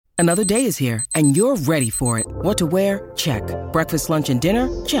Another day is here, and you're ready for it. What to wear? Check. Breakfast, lunch, and dinner?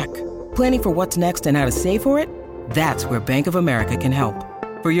 Check. Planning for what's next and how to save for it? That's where Bank of America can help.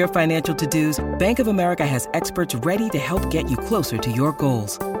 For your financial to-dos, Bank of America has experts ready to help get you closer to your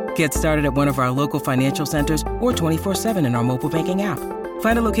goals. Get started at one of our local financial centers or 24/7 in our mobile banking app.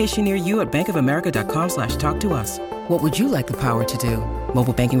 Find a location near you at bankofamerica.com/talktous. What would you like the power to do?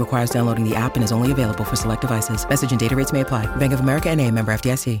 Mobile banking requires downloading the app and is only available for select devices. Message and data rates may apply. Bank of America N.A., member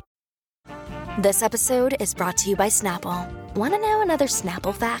FDIC. This episode is brought to you by Snapple. Want to know another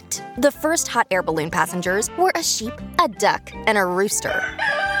Snapple fact? The first hot air balloon passengers were a sheep, a duck, and a rooster.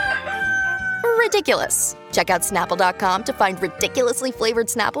 Ridiculous. Check out Snapple.com to find ridiculously flavored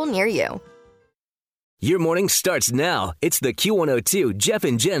Snapple near you. Your morning starts now. It's the Q102 Jeff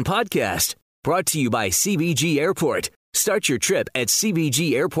and Jen podcast. Brought to you by CBG Airport. Start your trip at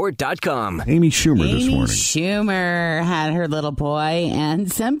CBGAirport.com. Amy Schumer this morning. Amy Schumer had her little boy, and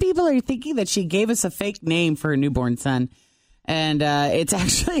some people are thinking that she gave us a fake name for her newborn son. And it's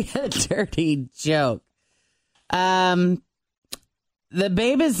actually a dirty joke. The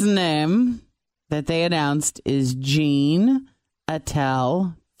baby's name that they announced is Jean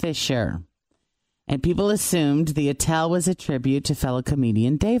Attell Fisher. And people assumed the Attell was a tribute to fellow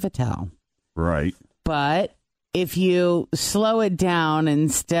comedian Dave Attell. Right. But if you slow it down,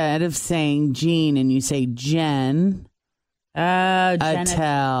 instead of saying Jean and you say Jen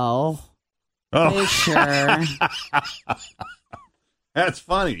Attell Fisher. That's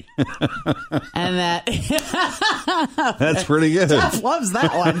funny. And that that's pretty good. Jeff loves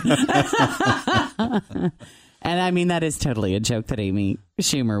that one. And I mean, that is totally a joke that Amy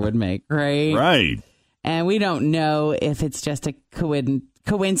Schumer would make, right? Right. And we don't know if it's just a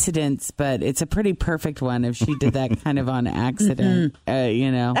coincidence, but it's a pretty perfect one if she did that kind of on accident,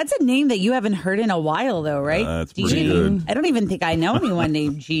 you know. That's a name that you haven't heard in a while, though, right? That's pretty good. I don't even think I know anyone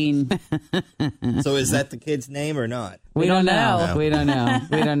named Jean. So is that the kid's name or not? We don't know. No. We don't know.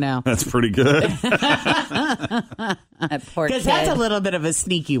 We don't know. That's pretty good. That poor kid. Because that's a little bit of a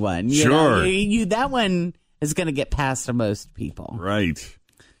sneaky one. You Sure. know? That one is going to get past to most people. Right.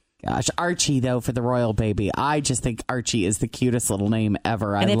 Gosh, Archie, though, for the royal baby. I just think Archie is the cutest little name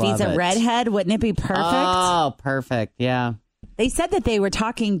ever. And I if love he's a it. redhead, wouldn't it be perfect? Oh, perfect. Yeah. They said that they were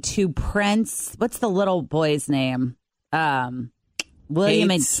talking to Prince. What's the little boy's name? William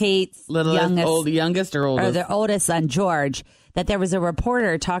and Kate's youngest or oldest? Or their oldest son, George. That there was a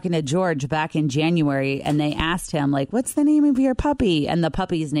reporter talking to George back in January, and they asked him, like, what's the name of your puppy? And the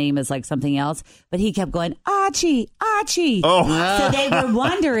puppy's name is like something else. But he kept going, Archie, Archie. Oh. So they were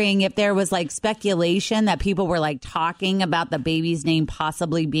wondering if there was like speculation that people were like talking about the baby's name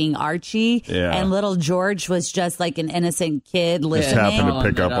possibly being Archie. Yeah. And little George was just like an innocent kid Just listening. happened to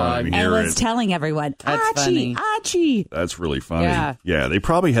pick up on it and and hear was it. telling everyone, That's Archie, funny. Archie. That's really funny. Yeah. They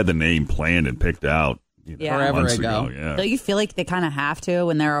probably had the name planned and picked out. Yeah. Forever months ago. Yeah. Don't you feel like they kind of have to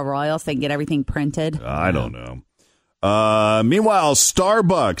when they're a royal so they can get everything printed? I don't know. Meanwhile,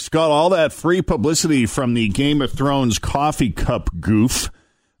 Starbucks got all that free publicity from the Game of Thrones coffee cup goof.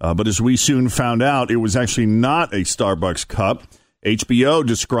 But as we soon found out, it was actually not a Starbucks cup. HBO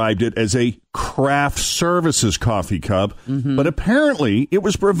described it as a craft services coffee cup. Mm-hmm. But apparently it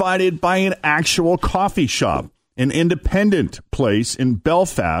was provided by an actual coffee shop, an independent place in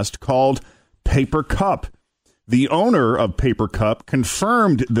Belfast called Paper Cup. The owner of Paper Cup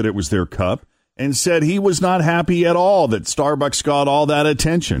confirmed that it was their cup and said he was not happy at all that Starbucks got all that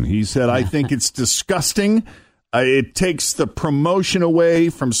attention. He said, I think it's disgusting. It takes the promotion away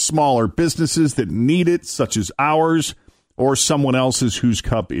from smaller businesses that need it, such as ours or someone else's whose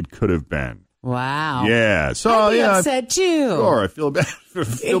cup it could have been. Wow. Yeah. So, I'd be yeah. upset too. Sure. I feel bad for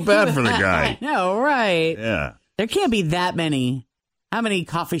the guy. I know, right? Yeah. There can't be that many. How many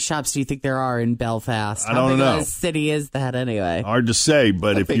coffee shops do you think there are in Belfast? I don't know. How big of a city is that anyway? Hard to say,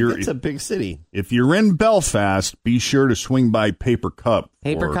 but It's a big city. If you're in Belfast, be sure to swing by Paper Cup.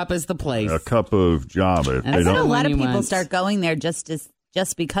 Paper for Cup is the place. a cup of Java. And I I bet a don't- lot of when you people went. start going there just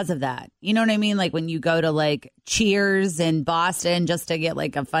because of that. You know what I mean? Like when you go to like Cheers in Boston just to get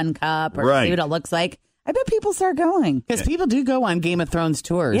like a fun cup or Right. see what it looks like. I bet people start going. Because people do go on Game of Thrones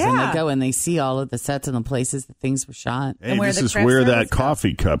tours, and Yeah. they go and they see all of the sets and the places that things were shot. Hey, where this the is craft where service that cup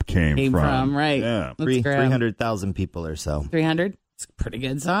coffee cup came from. Right? Yeah. Let's grab 300,000 people or so. 300. It's a pretty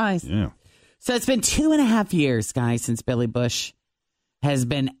good size. Yeah. So it's been 2.5 years, guys, since Billy Bush has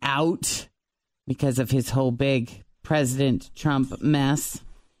been out because of his whole big President Trump mess.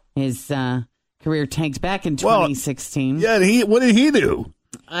 His career tanked back in 2016. Yeah, what did he do?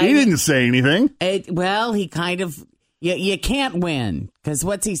 He didn't say anything. He kind of. You can't win because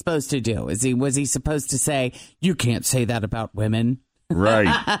what's he supposed to do? Was he supposed to say you can't say that about women?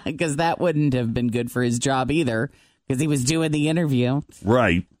 Right. Because that wouldn't have been good for his job either, because he was doing the interview.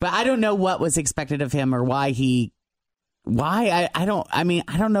 Right. But I don't know what was expected of him or why I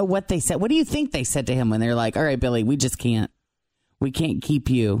don't know what they said. What do you think they said to him when they're like, all right, Billy, we can't keep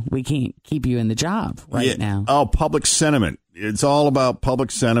you in the job now. Oh, public sentiment. It's all about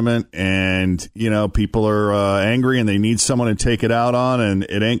public sentiment, and, people are angry and they need someone to take it out on, and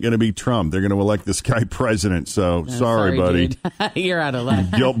it ain't going to be Trump. They're going to elect this guy president. So sorry, buddy. You're out of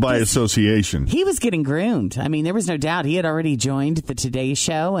luck. Guilt by association. He was getting groomed. I mean, there was no doubt he had already joined the Today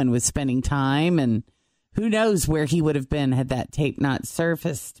Show and was spending time, and who knows where he would have been had that tape not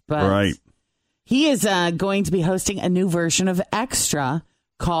surfaced. But right. He is going to be hosting a new version of Extra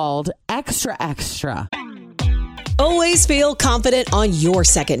called Extra Extra. Always feel confident on your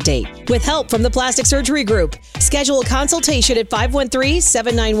second date. With help from the Plastic Surgery Group. Schedule a consultation at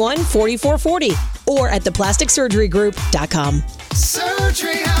 513-791-4440 or at theplasticsurgerygroup.com.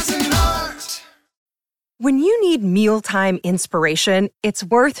 Surgery has an art. When you need mealtime inspiration, it's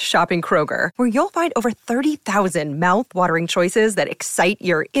worth shopping Kroger, where you'll find over 30,000 mouth-watering choices that excite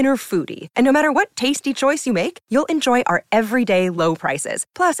your inner foodie. And no matter what tasty choice you make, you'll enjoy our everyday low prices,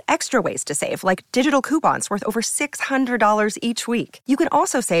 plus extra ways to save, like digital coupons worth over $600 each week. You can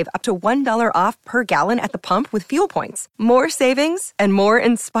also save up to $1 off per gallon at the pump with fuel points. More savings and more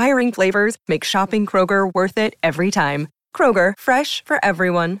inspiring flavors make shopping Kroger worth it every time. Kroger, fresh for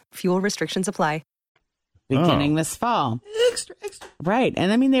everyone. Fuel restrictions apply. Beginning this fall. Extra. Right.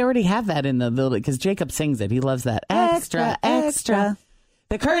 And I mean, they already have that in the because Jacob sings it. He loves that. Extra.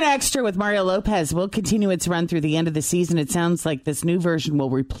 The current Extra with Mario Lopez will continue its run through the end of the season. It sounds like this new version will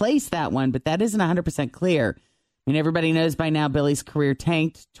replace that one, but that isn't 100% clear. I mean, everybody knows by now Billy's career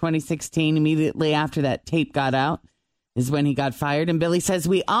tanked. 2016, immediately after that tape got out, is when he got fired. And Billy says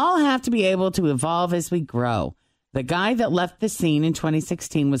we all have to be able to evolve as we grow. The guy that left the scene in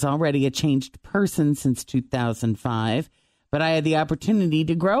 2016 was already a changed person since 2005, but I had the opportunity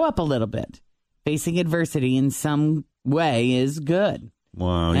to grow up a little bit. Facing adversity in some way is good.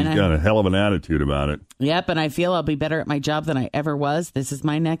 Wow, he's got a hell of an attitude about it. Yep, and I feel I'll be better at my job than I ever was. This is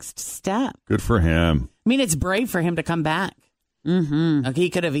my next step. Good for him. I mean, it's brave for him to come back. Mm-hmm. He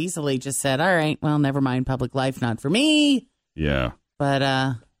could have easily just said, all right, well, never mind, public life, not for me. Yeah.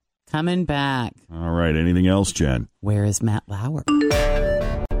 But, coming back. All right. Anything else, Jen? Where is Matt Lauer?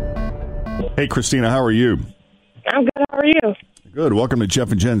 Hey, Christina, how are you? I'm good. How are you? Good. Welcome to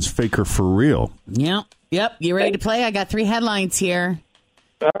Jeff and Jen's Faker for Real. Yep. You ready to play? I got 3 headlines here.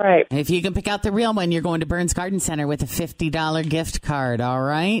 All right. If you can pick out the real one, you're going to Burns Garden Center with a $50 gift card. All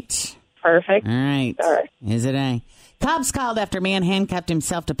right? Perfect. All right. All right. Is it A? Cops called after man handcuffed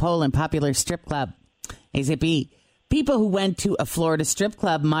himself to pole in popular strip club. Is it B? People who went to a Florida strip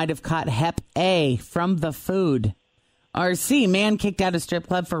club might have caught Hep A from the food. Or C, man kicked out a strip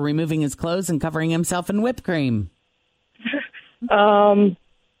club for removing his clothes and covering himself in whipped cream.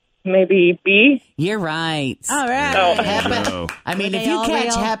 Maybe B. You're right. All right. Oh. I mean, if they you all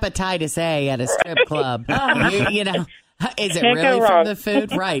catch real? hepatitis A at a strip club, you know, is it Can't go really from wrong. the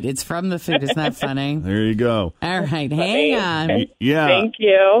food? Right. It's from the food. Isn't that funny? There you go. All right. Hang on. Yeah. Thank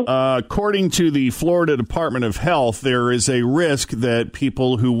you. According to the Florida Department of Health, there is a risk that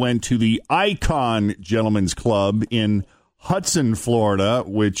people who went to the Icon Gentlemen's Club in Hudson, Florida,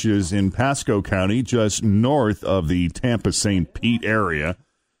 which is in Pasco County, just north of the Tampa-St. Pete area,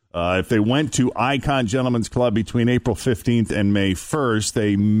 if they went to Icon Gentlemen's Club between April 15th and May 1st,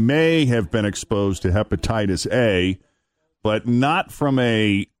 they may have been exposed to hepatitis A, but not from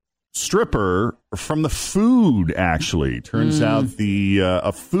a stripper, from the food, actually. Turns out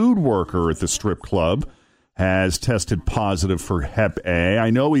a food worker at the strip club has tested positive for Hep A. I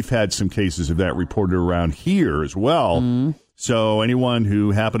know we've had some cases of that reported around here as well. So anyone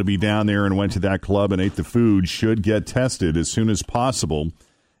who happened to be down there and went to that club and ate the food should get tested as soon as possible.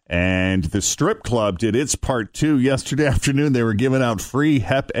 And the strip club did its part, too. Yesterday afternoon, they were giving out free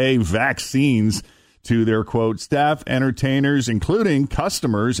Hep A vaccines to their, quote, staff, entertainers, including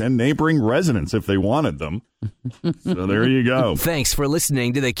customers and neighboring residents if they wanted them. So there you go. Thanks for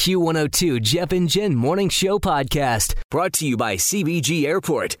listening to the Q102 Jeff and Jen Morning Show podcast, brought to you by CBG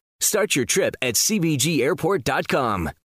Airport. Start your trip at CBGAirport.com.